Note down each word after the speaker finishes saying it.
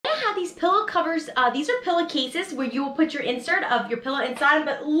these pillow covers. These are pillowcases where you will put your insert of your pillow inside them,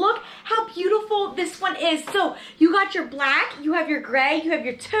 but look how beautiful this one is. So you got your black, you have your gray, you have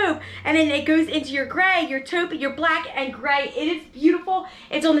your taupe, and then it goes into your gray, your taupe, your black, and gray. It is beautiful.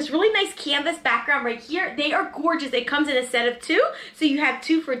 It's on this really nice canvas background right here. They are gorgeous. It comes in a set of 2, so you have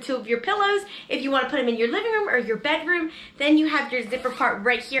 2 for 2 of your pillows. If you want to put them in your living room or your bedroom, then you have your zipper part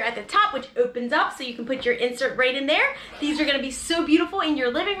right here at the top, which opens up so you can put your insert right in there. These are going to be so beautiful in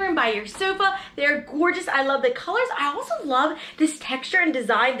your living room by your sofa. They're gorgeous. I love the colors. I also love this texture and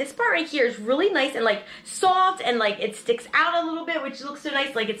design. This part right here is really nice and like soft, and like it sticks out a little bit, which looks so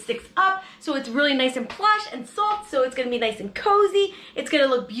nice. Like it sticks up, so it's really nice and plush and soft, so it's going to be nice and cozy. It's going to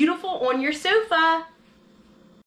look beautiful on your sofa.